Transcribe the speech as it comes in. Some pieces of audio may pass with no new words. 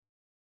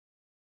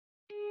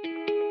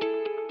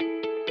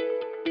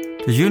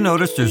Did you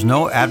notice there's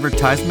no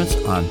advertisements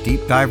on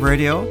Deep Dive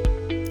Radio?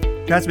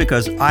 That's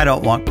because I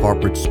don't want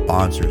corporate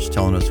sponsors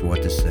telling us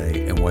what to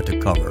say and what to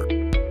cover.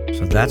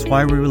 So that's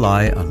why we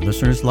rely on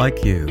listeners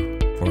like you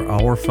for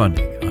our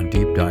funding on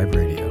Deep Dive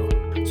Radio.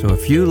 So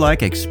if you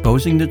like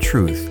exposing the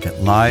truth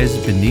that lies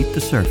beneath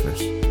the surface,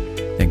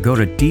 then go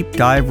to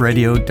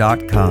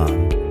deepdiveradio.com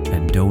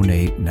and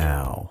donate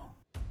now.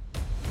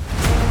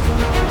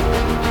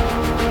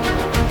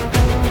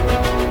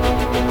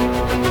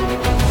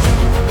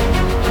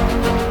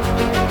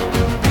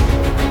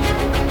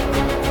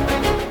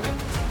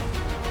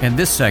 In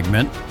this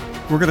segment,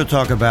 we're going to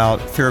talk about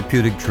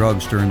therapeutic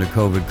drugs during the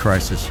COVID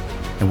crisis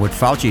and what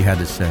Fauci had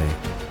to say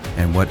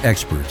and what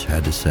experts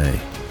had to say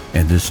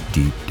in this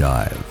deep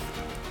dive.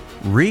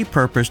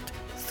 Repurposed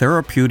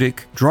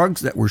therapeutic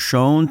drugs that were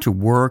shown to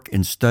work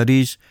in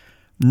studies,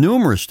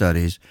 numerous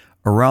studies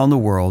around the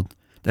world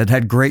that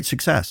had great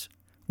success,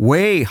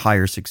 way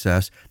higher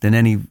success than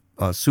any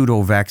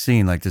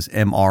pseudo-vaccine like this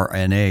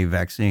mRNA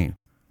vaccine.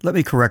 Let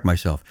me correct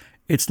myself.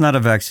 It's not a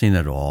vaccine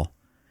at all.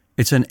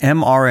 It's an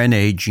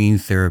mRNA gene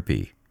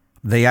therapy.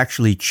 They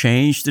actually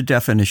changed the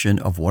definition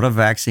of what a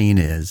vaccine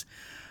is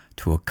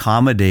to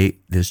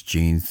accommodate this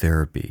gene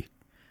therapy.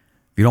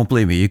 If you don't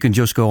believe me, you can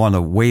just go on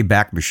the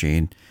Wayback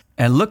Machine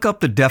and look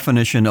up the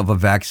definition of a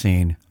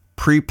vaccine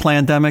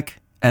pre-pandemic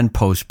and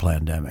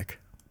post-pandemic.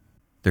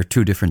 They're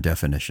two different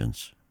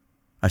definitions.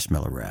 I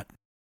smell a rat.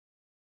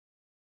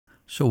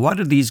 So why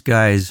do these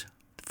guys,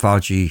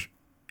 Fauci,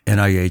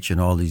 NIH, and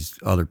all these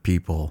other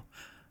people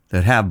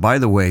that have, by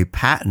the way,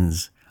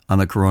 patents on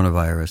the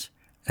coronavirus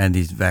and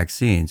these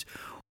vaccines,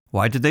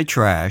 why did they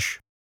trash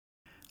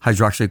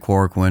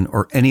hydroxychloroquine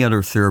or any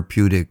other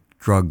therapeutic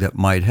drug that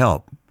might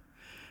help?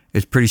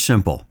 It's pretty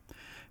simple.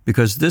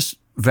 Because this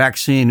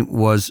vaccine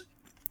was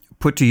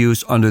put to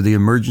use under the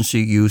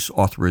Emergency Use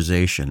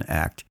Authorization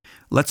Act.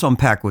 Let's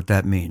unpack what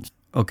that means.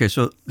 Okay,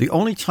 so the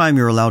only time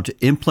you're allowed to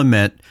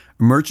implement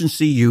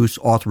emergency use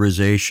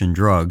authorization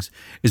drugs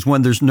is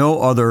when there's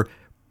no other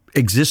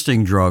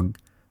existing drug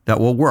that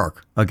will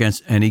work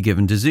against any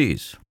given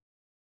disease.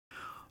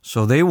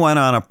 So they went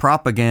on a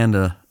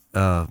propaganda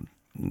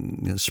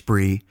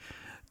spree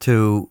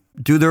to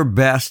do their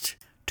best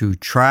to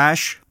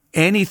trash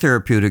any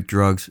therapeutic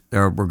drugs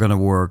that were going to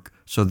work.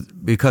 So,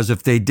 because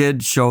if they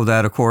did show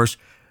that, of course,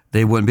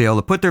 they wouldn't be able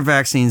to put their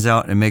vaccines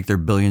out and make their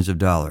billions of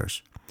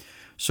dollars.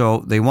 So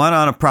they went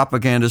on a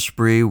propaganda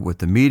spree with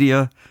the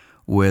media,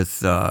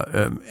 with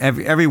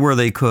everywhere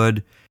they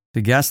could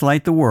to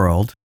gaslight the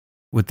world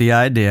with the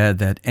idea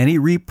that any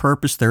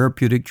repurposed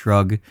therapeutic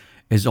drug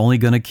is only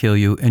going to kill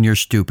you and you're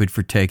stupid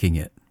for taking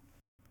it.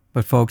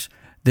 But folks,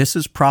 this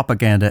is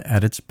propaganda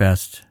at its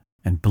best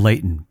and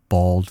blatant,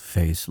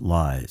 bald-faced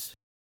lies.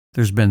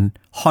 There's been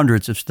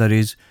hundreds of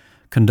studies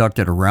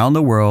conducted around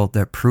the world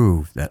that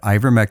prove that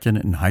ivermectin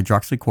and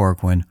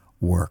hydroxychloroquine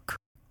work.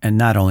 And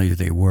not only do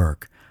they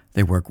work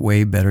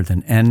way better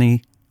than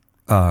any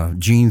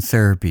gene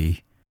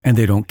therapy, and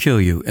they don't kill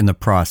you in the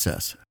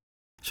process.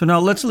 So now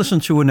let's listen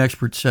to what an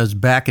expert says.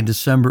 Back in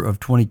December of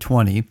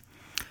 2020,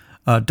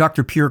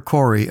 Dr. Pierre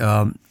Corey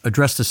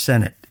addressed the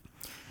Senate,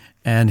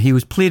 and he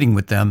was pleading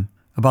with them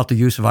about the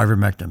use of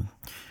ivermectin.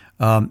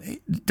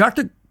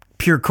 Dr.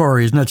 Pierre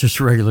Corey is not just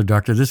a regular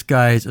doctor. This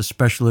guy is a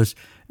specialist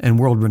and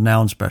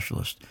world-renowned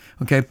specialist.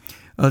 Okay,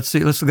 let's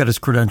look at his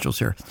credentials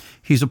here.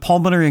 He's a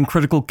pulmonary and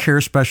critical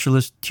care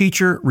specialist,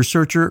 teacher,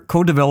 researcher,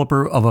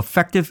 co-developer of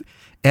effective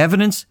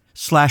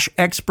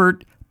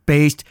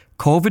evidence/expert-based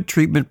COVID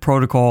treatment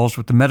protocols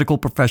with the medical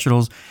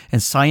professionals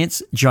and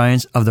science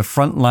giants of the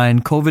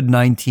Frontline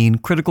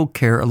COVID-19 Critical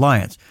Care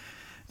Alliance.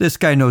 This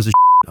guy knows his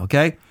shit,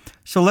 okay?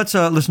 So let's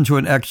listen to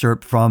an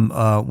excerpt from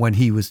when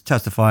he was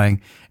testifying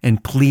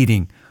and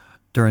pleading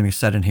during the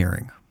Senate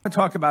hearing. I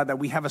talk about that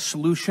we have a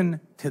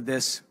solution to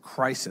this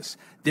crisis.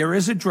 There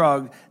is a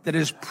drug that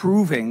is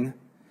proving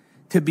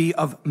to be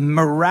of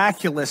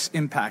miraculous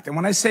impact. And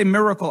when I say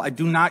miracle, I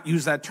do not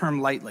use that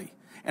term lightly.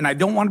 And I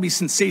don't want to be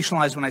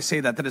sensationalized when I say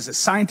that. That is a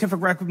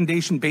scientific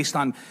recommendation based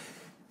on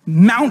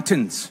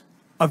mountains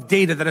of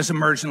data that has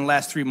emerged in the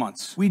last 3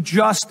 months. We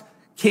just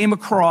came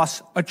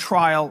across a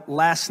trial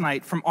last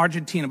night from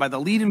Argentina by the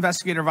lead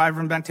investigator of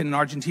ivermectin in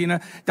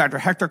Argentina, Dr.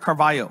 Hector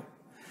Carvalho.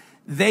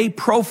 They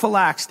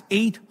prophylaxed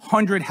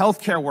 800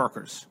 healthcare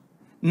workers.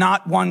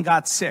 Not one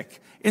got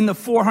sick. In the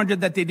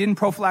 400 that they didn't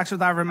prophylax with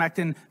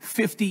ivermectin,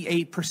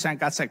 58%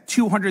 got sick.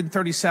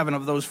 237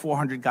 of those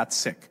 400 got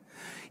sick.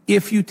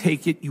 If you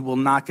take it, you will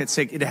not get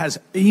sick. It has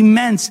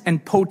immense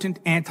and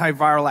potent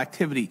antiviral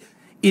activity.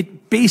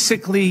 It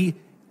basically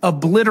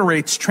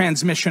obliterates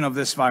transmission of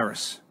this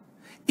virus.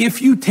 If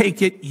you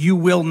take it, you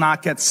will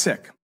not get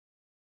sick.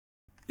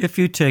 If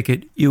you take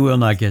it, you will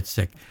not get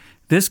sick.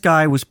 This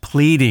guy was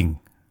pleading,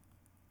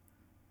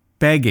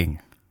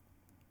 begging.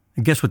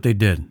 And guess what they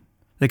did?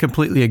 They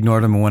completely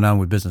ignored him and went on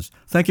with business.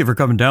 Thank you for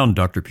coming down,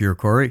 Dr. Pierre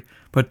Corey.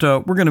 But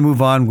we're going to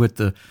move on with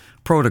the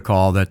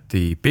protocol that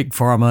the big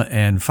pharma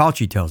and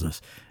Fauci tells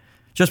us.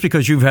 Just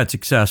because you've had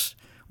success,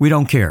 we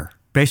don't care,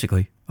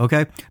 basically.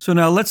 Okay? So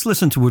now let's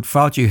listen to what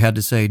Fauci had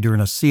to say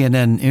during a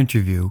CNN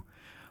interview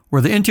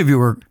where the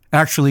interviewer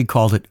actually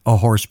called it a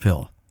horse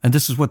pill. And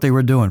this is what they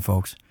were doing,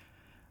 folks.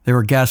 They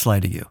were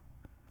gaslighting you.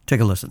 Take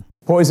a listen.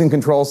 Poison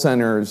control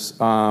centers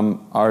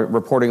are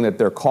reporting that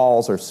their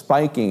calls are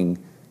spiking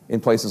in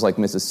places like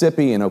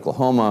Mississippi and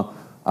Oklahoma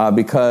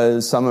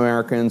because some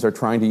Americans are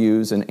trying to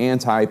use an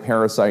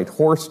anti-parasite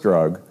horse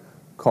drug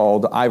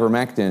called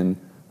ivermectin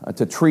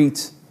to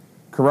treat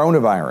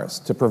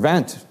coronavirus, to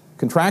prevent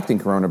contracting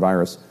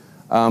coronavirus.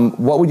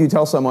 What would you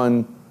tell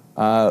someone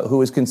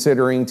who is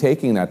considering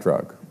taking that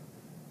drug?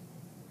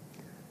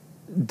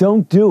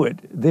 Don't do it.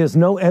 There's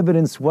no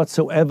evidence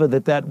whatsoever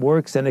that that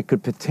works, and it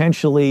could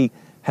potentially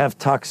have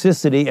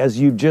toxicity, as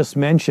you just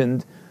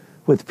mentioned,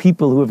 with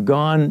people who have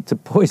gone to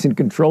poison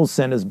control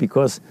centers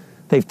because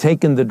they've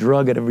taken the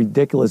drug at a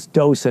ridiculous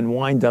dose and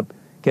wind up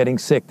getting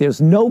sick. There's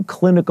no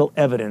clinical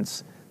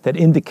evidence that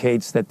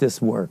indicates that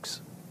this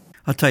works.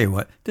 I'll tell you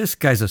what, this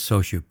guy's a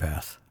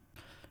sociopath.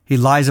 He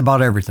lies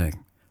about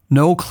everything.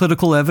 No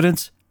clinical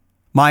evidence?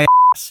 My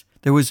ass.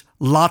 There was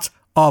lots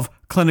of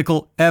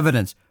clinical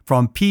evidence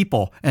from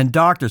people and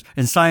doctors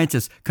and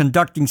scientists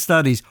conducting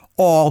studies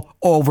all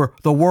over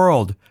the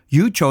world.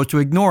 You chose to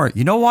ignore it.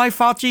 You know why,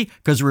 Fauci?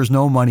 Because there was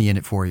no money in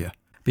it for you.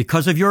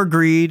 Because of your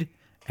greed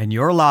and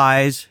your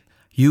lies,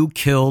 you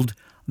killed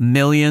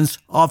millions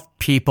of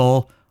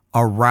people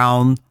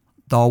around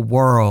the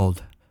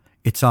world.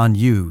 It's on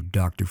you,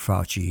 Dr.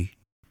 Fauci.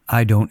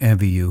 I don't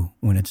envy you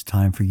when it's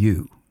time for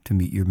you to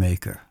meet your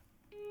maker.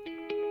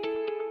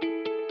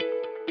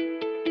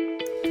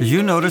 Did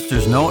you notice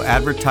there's no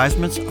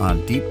advertisements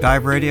on Deep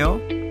Dive Radio?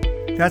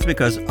 That's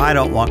because I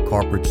don't want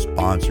corporate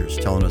sponsors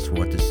telling us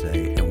what to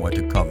say and what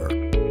to cover.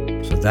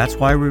 So that's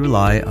why we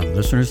rely on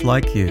listeners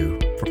like you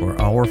for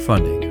our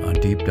funding on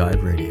Deep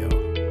Dive Radio.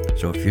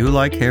 So if you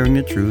like hearing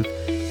the truth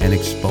and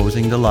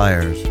exposing the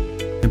liars,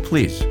 then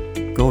please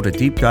go to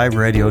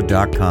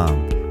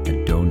deepdiveradio.com